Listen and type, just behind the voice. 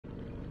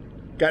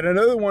Got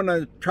another one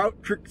on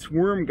Trout Trix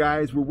worm,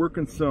 guys. We're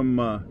working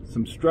some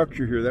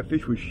structure here. That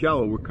fish was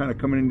shallow. We're kind of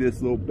coming into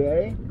this little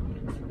bay.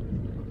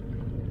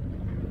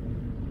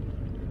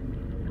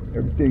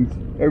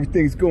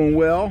 Everything's going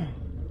well.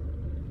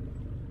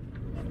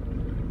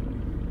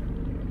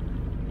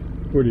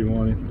 Where do you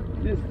want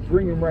him? Just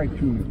bring him right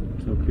to me.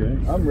 Okay.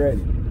 I'm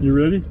ready. You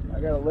ready? I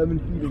got 11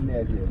 feet of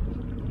net here.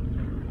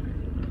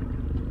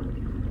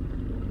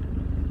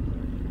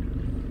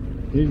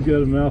 He's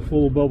got a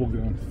mouthful of bubble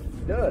gum.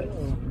 Does.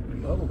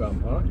 Bubble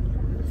gum, huh?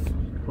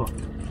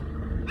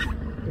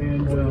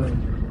 And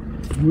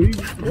we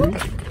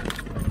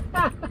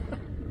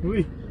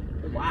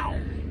wow.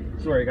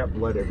 Sorry, I got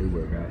blood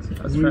everywhere, guys.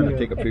 I was trying to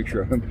take a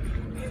picture of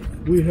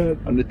him. We had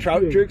on the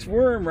Trout Trix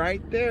worm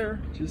right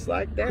there, just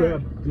like that.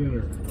 Crab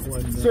dinner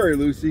one night. Sorry,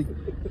 Lucy.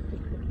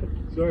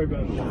 Sorry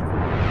about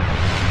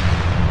that.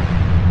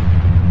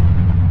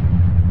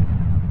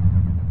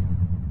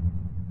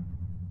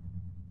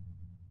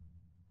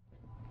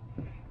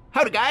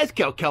 Howdy guys,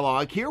 Kel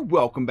Kellogg here.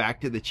 Welcome back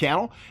to the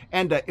channel.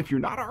 And if you're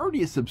not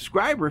already a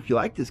subscriber, if you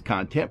like this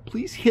content,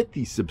 please hit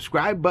the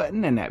subscribe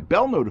button and that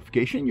bell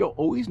notification. You'll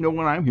always know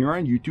when I'm here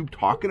on YouTube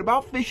talking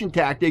about fishing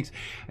tactics.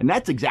 And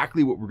that's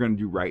exactly what we're going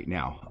to do right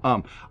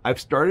now. I've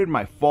started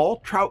my fall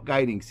trout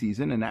guiding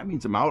season, and that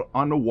means I'm out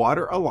on the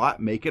water a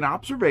lot making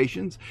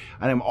observations.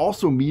 And I'm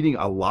also meeting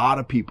a lot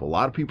of people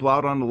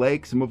out on the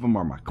lake. Some of them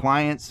are my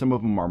clients, some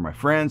of them are my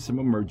friends, some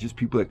of them are just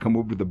people that come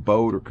over the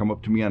boat or come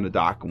up to me on the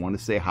dock and want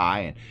to say hi,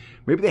 and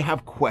maybe they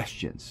have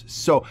questions.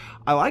 So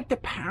I like to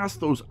pass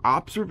those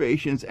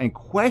observations and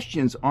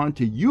questions on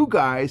to you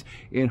guys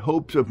in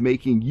hopes of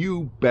making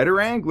you better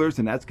anglers,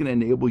 and that's going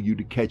to enable you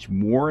to catch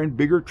more and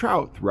bigger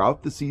trout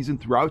throughout the season,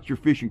 throughout your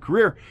fishing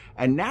career.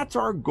 And that's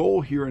our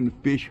goal here in the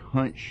Fish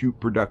Hunt Shoot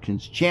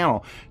Productions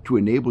channel, to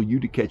enable you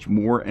to catch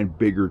more and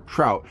bigger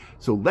trout.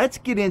 So let's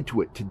get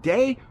into it.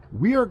 Today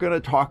we are going to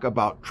talk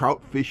about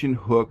trout fishing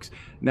hooks.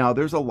 Now,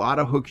 there's a lot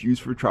of hooks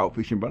used for trout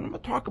fishing, but I'm going to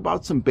talk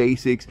about some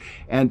basics,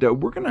 and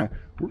we're gonna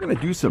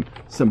do some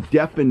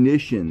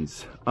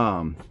definitions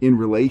in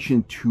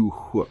relation to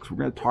hooks. We're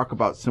going to talk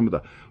about some of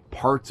the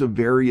parts of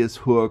various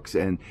hooks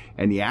and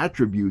the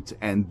attributes,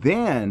 and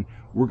then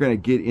we're going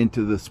to get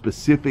into the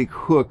specific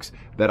hooks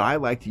that I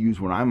like to use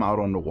when I'm out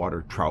on the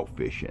water trout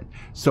fishing.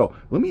 So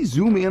let me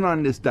zoom in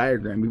on this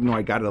diagram, even though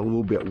I got it a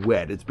little bit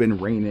wet. It's been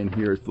raining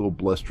here. It's a little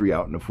blustery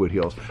out in the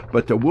foothills.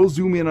 But we'll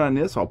zoom in on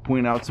this. I'll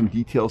point out some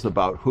details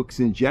about hooks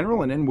in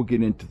general, and then we'll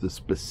get into the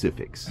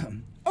specifics.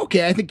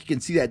 Okay, I think you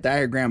can see that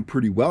diagram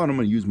pretty well, and I'm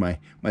going to use my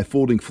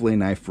folding fillet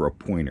knife for a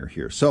pointer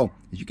here. So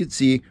as you can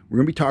see, we're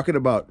going to be talking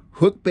about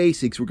hook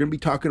basics. We're going to be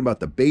talking about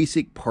the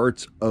basic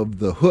parts of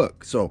the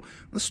hook. So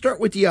let's start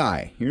with the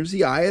eye. Here's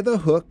the eye of the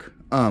hook.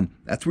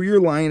 That's where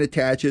your line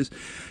attaches.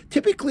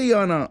 Typically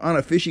on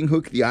a fishing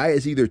hook, the eye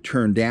is either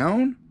turned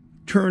down,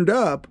 turned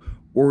up,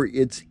 or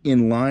it's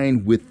in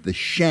line with the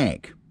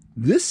shank.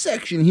 This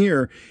section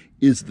here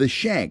is the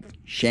shank.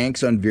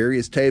 Shanks on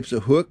various types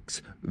of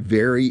hooks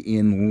vary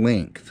in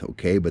length,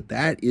 okay? But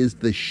that is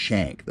the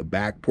shank, the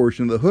back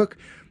portion of the hook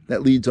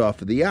that leads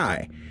off of the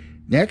eye.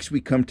 Next, we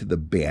come to the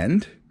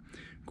bend.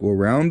 Go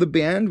around the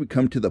bend, we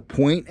come to the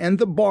point and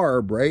the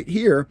barb right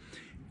here.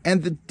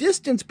 And the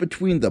distance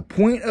between the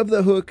point of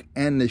the hook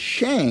and the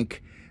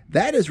shank,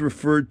 that is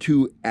referred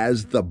to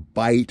as the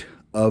bite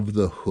of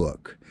the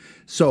hook.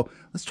 So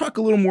let's talk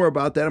a little more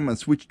about that. I'm going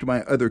to switch to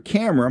my other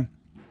camera,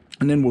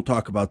 and then we'll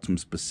talk about some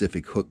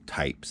specific hook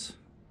types.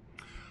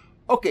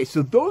 Okay,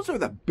 so those are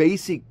the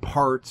basic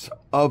parts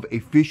of a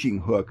fishing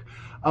hook.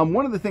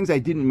 One of the things I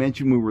didn't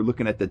mention when we were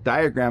looking at the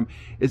diagram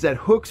is that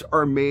hooks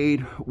are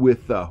made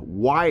with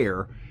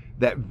wire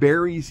that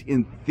varies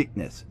in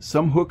thickness.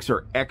 Some hooks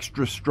are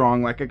extra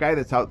strong, like a guy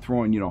that's out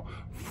throwing,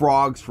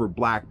 frogs for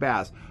black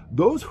bass.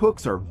 Those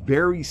hooks are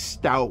very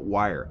stout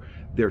wire.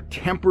 They're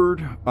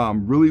tempered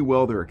really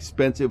well. They're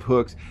expensive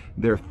hooks.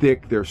 They're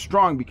thick. They're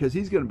strong because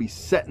he's going to be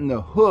setting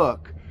the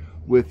hook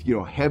with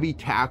heavy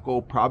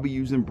tackle, probably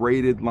using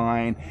braided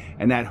line,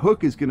 and that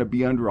hook is going to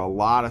be under a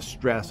lot of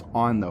stress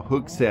on the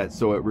hook set,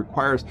 so it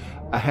requires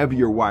a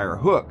heavier wire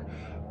hook.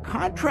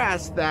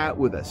 Contrast that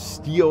with a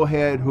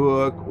steelhead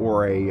hook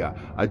or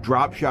a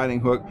drop shotting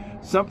hook,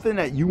 something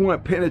that you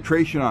want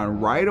penetration on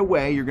right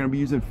away. You're going to be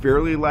using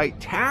fairly light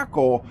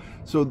tackle,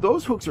 so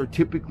those hooks are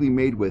typically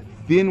made with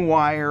thin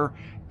wire,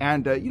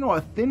 and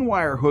a thin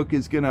wire hook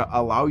is going to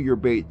allow your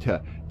bait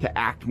to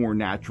act more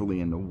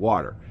naturally in the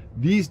water.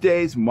 These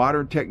days,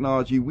 modern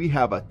technology, we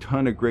have a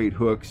ton of great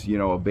hooks,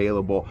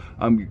 available.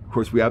 Of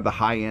course, we have the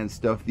high-end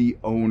stuff, the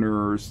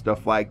owners,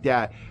 stuff like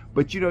that.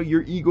 But,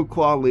 your Eagle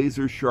Claw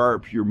Laser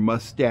Sharps, your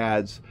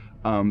Mustads,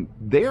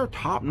 they are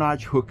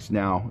top-notch hooks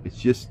now. It's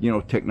just,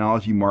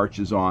 technology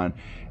marches on,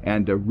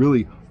 and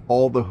really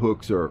all the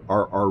hooks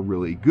are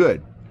really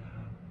good.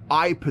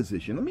 Eye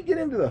position. Let me get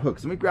into the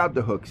hooks. Let me grab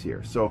the hooks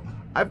here. So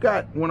I've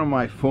got one of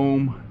my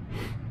foam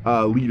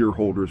leader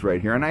holders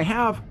right here, and I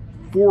have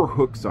 4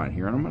 hooks on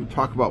here, and I'm going to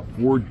talk about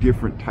 4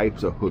 different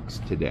types of hooks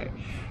today.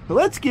 So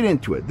let's get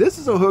into it. This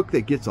is a hook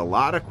that gets a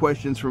lot of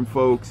questions from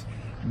folks.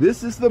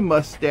 This is the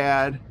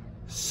Mustad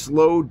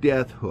slow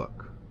death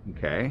hook.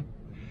 Okay,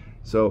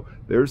 so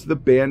there's the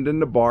bend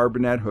and the barb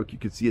in that hook. You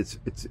can see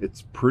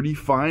it's pretty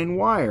fine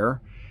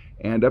wire,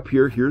 and up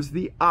here, here's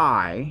the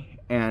eye,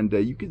 and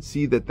you can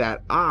see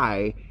that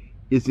eye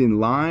is in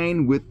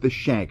line with the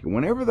shank. And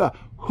whenever the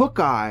hook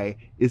eye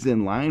is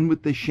in line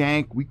with the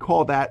shank, we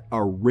call that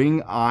a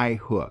ring eye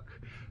hook.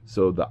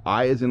 So the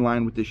eye is in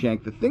line with the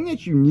shank. The thing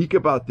that's unique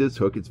about this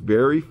hook, it's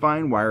very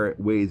fine wire, it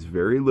weighs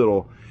very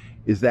little,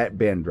 is that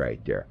bend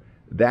right there.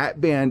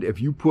 That bend, if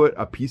you put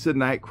a piece of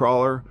night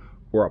crawler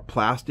or a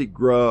plastic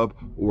grub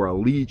or a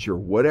leech or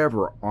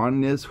whatever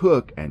on this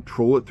hook and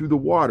troll it through the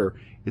water,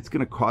 it's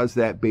going to cause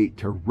that bait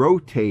to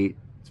rotate.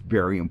 It's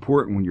very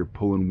important when you're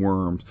pulling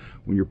worms,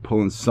 when you're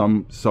pulling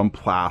some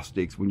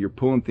plastics, when you're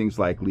pulling things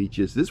like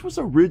leeches. This was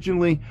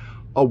originally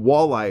a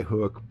walleye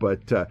hook,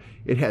 but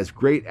it has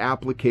great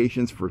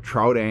applications for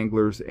trout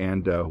anglers,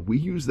 and we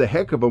use the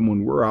heck of them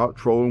when we're out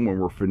trolling, when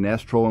we're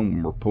finesse trolling,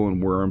 when we're pulling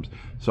worms,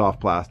 soft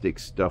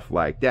plastics, stuff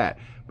like that.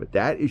 But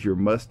that is your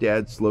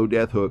must-add slow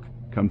death hook.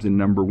 Comes in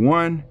number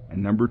 1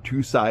 and number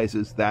 2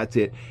 sizes. That's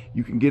it.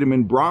 You can get them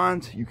in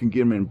bronze, you can get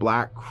them in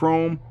black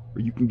chrome,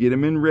 or you can get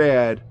them in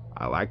red.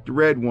 I like the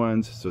red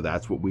ones, so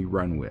that's what we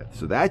run with.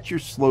 So that's your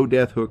slow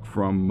death hook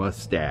from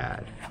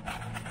Mustad.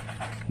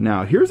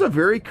 Now, here's a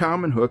very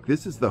common hook.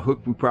 This is the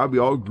hook we probably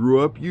all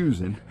grew up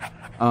using.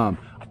 I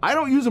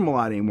don't use them a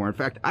lot anymore. In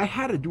fact, I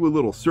had to do a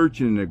little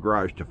searching in the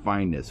garage to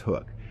find this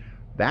hook.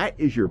 That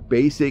is your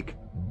basic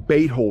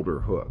bait holder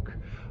hook.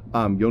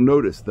 You'll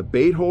notice the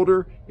bait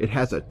holder, it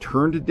has a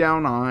turned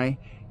down eye.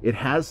 It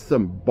has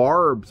some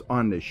barbs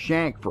on the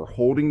shank for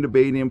holding the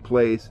bait in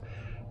place.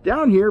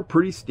 Down here,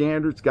 pretty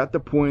standard. It's got the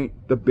point,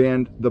 the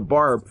bend, the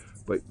barb.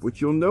 But what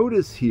you'll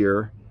notice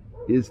here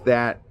is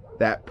that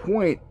that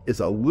point is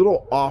a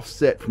little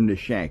offset from the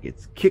shank.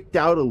 It's kicked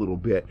out a little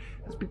bit.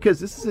 That's because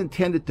this is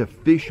intended to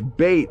fish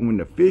bait. When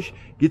the fish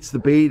gets the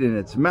bait in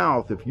its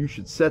mouth, if you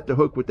should set the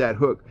hook with that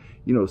hook,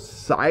 you know,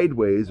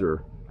 sideways,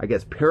 or I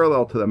guess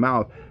parallel to the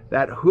mouth,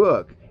 that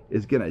hook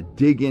is going to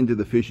dig into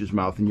the fish's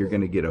mouth and you're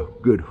going to get a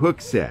good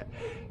hook set.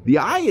 The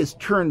eye is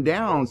turned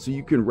down so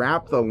you can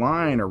wrap the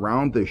line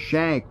around the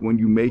shank when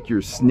you make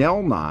your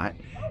snell knot,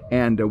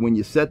 and when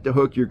you set the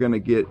hook, you're going to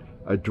get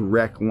a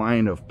direct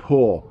line of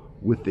pull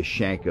with the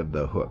shank of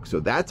the hook. So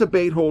that's a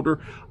bait holder.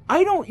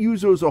 I don't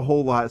use those a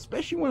whole lot,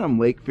 especially when I'm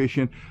lake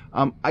fishing.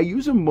 I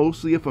use them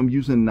mostly if I'm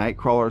using night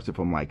crawlers, if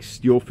I'm like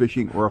steel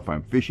fishing, or if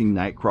I'm fishing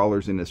night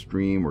crawlers in a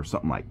stream or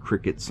something like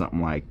crickets,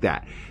 something like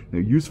that. They're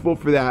useful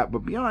for that, but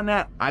beyond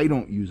that, I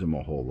don't use them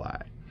a whole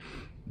lot.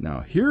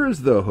 Now,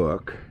 here's the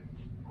hook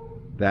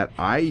that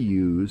I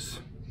use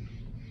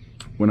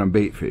when I'm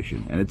bait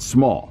fishing, and it's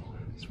small.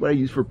 It's what I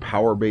use for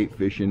power bait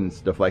fishing and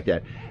stuff like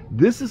that.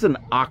 This is an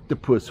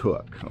octopus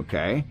hook,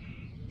 okay?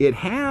 It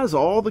has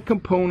all the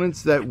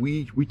components that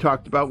we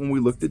talked about when we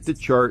looked at the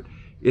chart.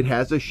 It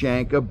has a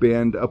shank, a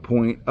bend, a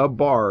point, a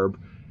barb.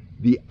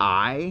 The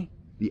eye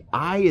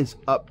is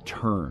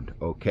upturned,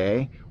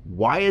 okay?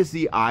 Why is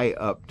the eye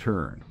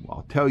upturned? Well,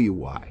 I'll tell you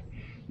why.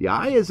 The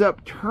eye is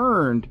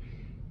upturned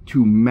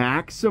to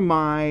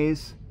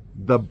maximize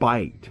the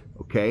bite,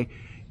 okay?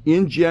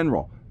 In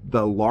general,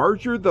 the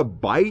larger the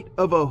bite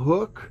of a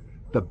hook,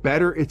 the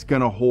better it's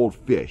going to hold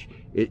fish.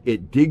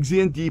 It digs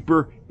in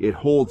deeper, it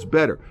holds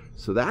better.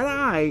 So that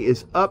eye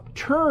is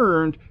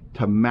upturned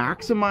to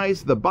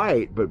maximize the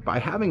bite, but by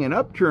having an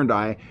upturned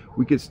eye,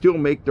 we can still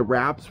make the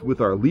wraps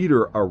with our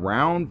leader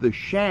around the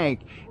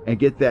shank and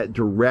get that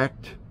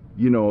direct,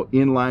 you know,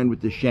 in line with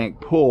the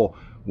shank pull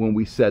when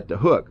we set the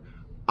hook.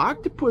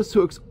 Octopus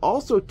hooks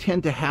also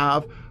tend to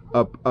have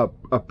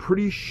a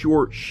pretty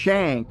short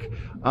shank,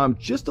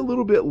 just a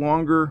little bit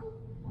longer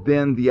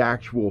than the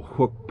actual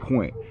hook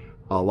point.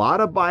 A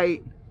lot of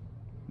bite,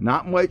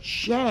 not much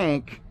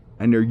shank,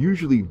 and they're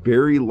usually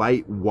very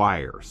light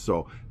wire.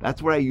 So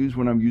that's what I use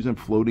when I'm using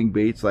floating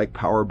baits like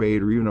power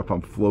bait, or even if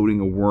I'm floating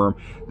a worm.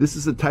 This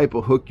is the type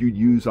of hook you'd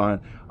use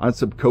on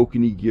some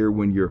kokanee gear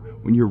when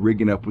you're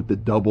rigging up with the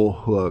double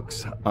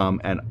hooks.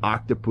 An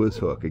octopus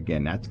hook,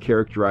 again, that's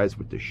characterized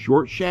with the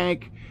short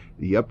shank,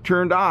 the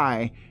upturned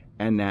eye,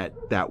 and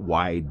that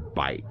wide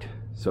bite.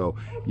 So,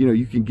 you know,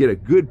 you can get a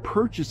good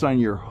purchase on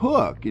your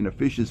hook in a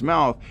fish's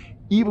mouth,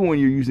 even when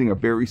you're using a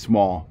very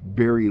small,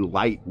 very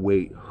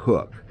lightweight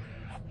hook.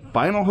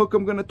 Final hook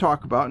I'm going to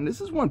talk about, and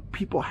this is one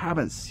people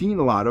haven't seen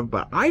a lot of,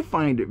 but I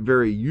find it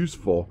very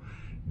useful.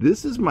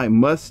 This is my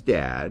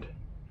Mustad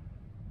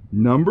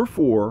number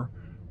 4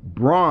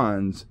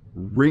 bronze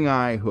ring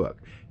eye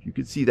hook. You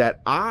can see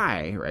that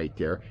eye right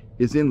there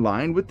is in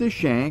line with the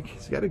shank.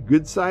 It's got a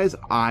good size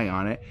eye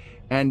on it.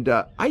 And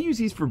I use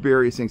these for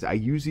various things. I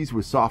use these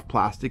with soft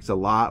plastics a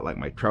lot, like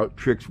my Trout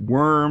Trix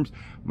worms,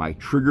 my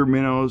trigger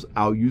minnows.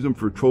 I'll use them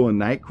for trolling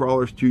night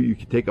crawlers too. You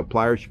can take a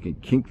pliers, you can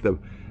kink the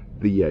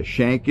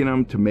shank in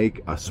them to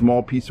make a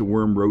small piece of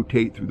worm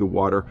rotate through the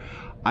water.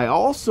 I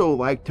also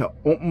like to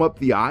open up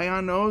the eye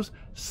on those,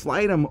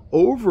 slide them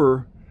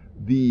over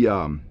the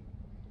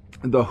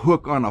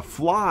hook on a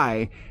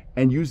fly,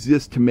 and use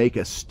this to make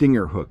a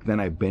stinger hook. Then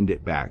I bend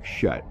it back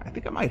shut. I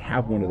think I might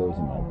have one of those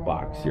in my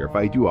box here. If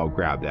I do, I'll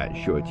grab that and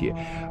show it to you.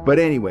 But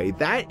anyway,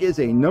 that is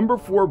a number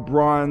 4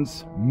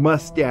 bronze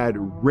mustad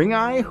ring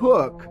eye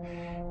hook.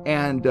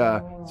 And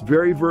it's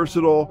very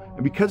versatile.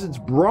 And because it's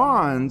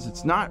bronze,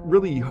 it's not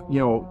really, you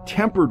know,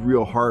 tempered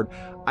real hard.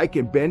 I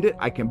can bend it.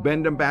 I can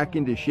bend them back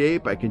into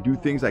shape. I can do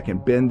things. I can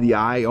bend the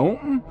eye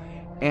open.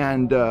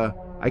 And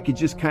I could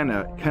just kind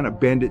of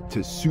bend it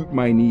to suit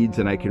my needs,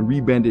 and I can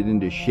rebend it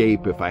into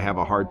shape if I have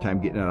a hard time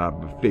getting it out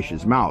of a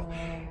fish's mouth.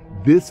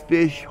 This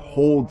fish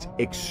holds,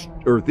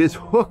 this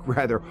hook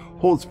rather,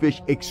 holds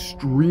fish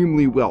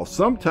extremely well.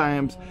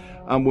 Sometimes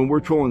when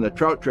we're trolling the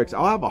trout tricks,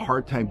 I'll have a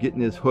hard time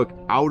getting this hook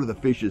out of the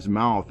fish's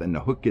mouth, and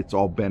the hook gets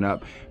all bent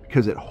up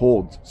because it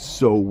holds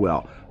so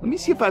well. Let me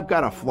see if I've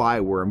got a fly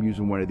where I'm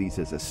using one of these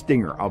as a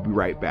stinger. I'll be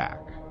right back.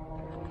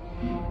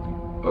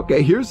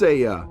 Okay, here's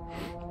a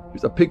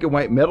pink and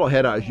white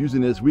metalhead I was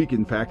using this week.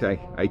 In fact,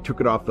 I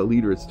took it off the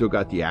leader. It's still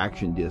got the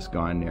action disc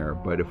on there.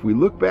 But if we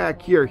look back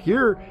here,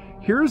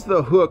 here's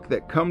the hook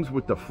that comes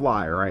with the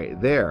fly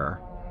right there.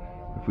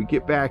 If we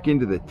get back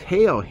into the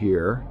tail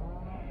here,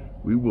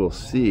 we will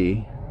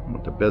see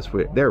what the best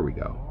way. There we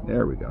go.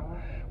 There we go.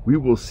 We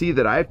will see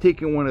that I've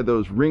taken one of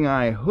those ring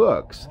eye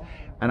hooks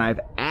and I've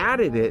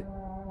added it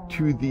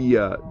to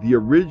the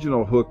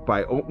original hook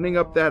by opening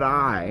up that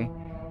eye.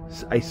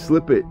 I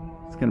slip it.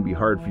 It's going to be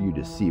hard for you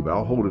to see, but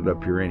I'll hold it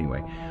up here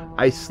anyway.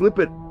 I slip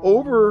it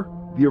over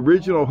the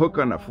original hook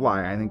on the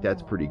fly. I think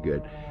that's pretty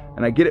good.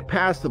 And I get it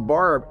past the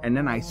barb, and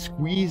then I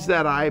squeeze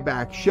that eye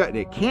back shut. And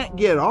it can't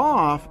get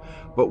off,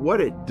 but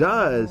what it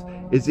does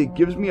is it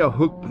gives me a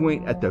hook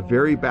point at the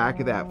very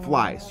back of that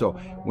fly. So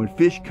when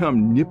fish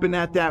come nipping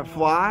at that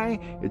fly,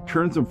 it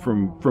turns them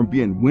from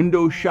being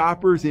window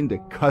shoppers into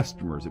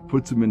customers. It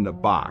puts them in the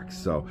box.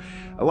 So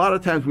a lot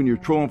of times when you're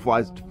trolling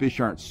flies, the fish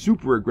aren't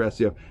super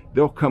aggressive.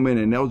 They'll come in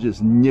and they'll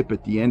just nip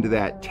at the end of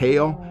that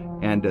tail,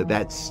 and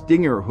that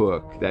stinger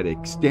hook, that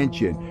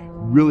extension,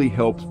 really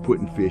helps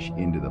putting fish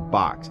into the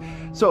box.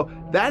 So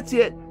that's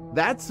it.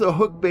 That's the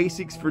hook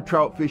basics for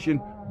trout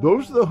fishing.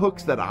 Those are the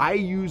hooks that I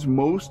use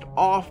most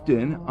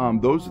often.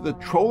 Those are the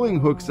trolling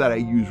hooks that I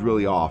use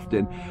really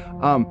often.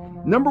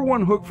 Number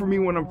 1 hook for me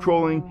when I'm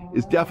trolling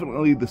is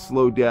definitely the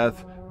slow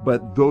death,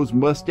 but those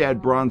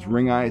mustad bronze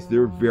ring eyes,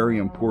 they're very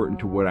important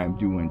to what I'm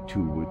doing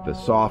too, with the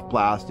soft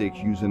plastics,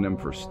 using them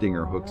for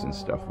stinger hooks and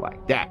stuff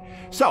like that.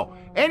 So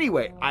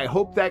anyway, I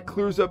hope that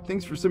clears up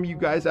things for some of you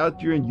guys out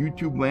there in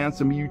YouTube land,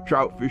 some of you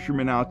trout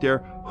fishermen out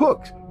there.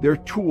 Hooks, they're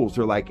tools.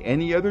 They're like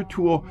any other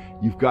tool.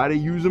 You've got to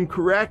use them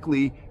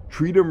correctly.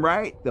 Treat them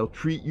right, they'll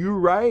treat you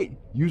right.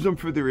 Use them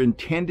for their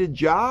intended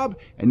job,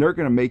 and they're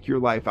going to make your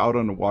life out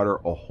on the water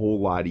a whole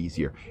lot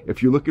easier.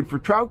 If you're looking for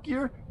trout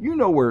gear, you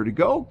know where to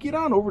go. Get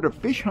on over to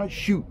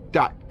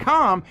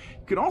fishhuntshoot.com.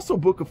 You can also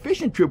book a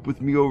fishing trip with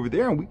me over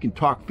there, and we can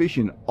talk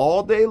fishing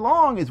all day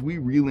long as we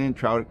reel in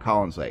trout at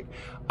Collins Lake.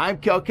 I'm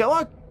Kel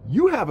Kellogg.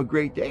 You have a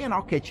great day, and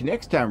I'll catch you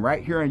next time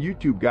right here on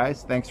YouTube,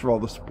 guys. Thanks for all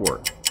the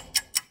support.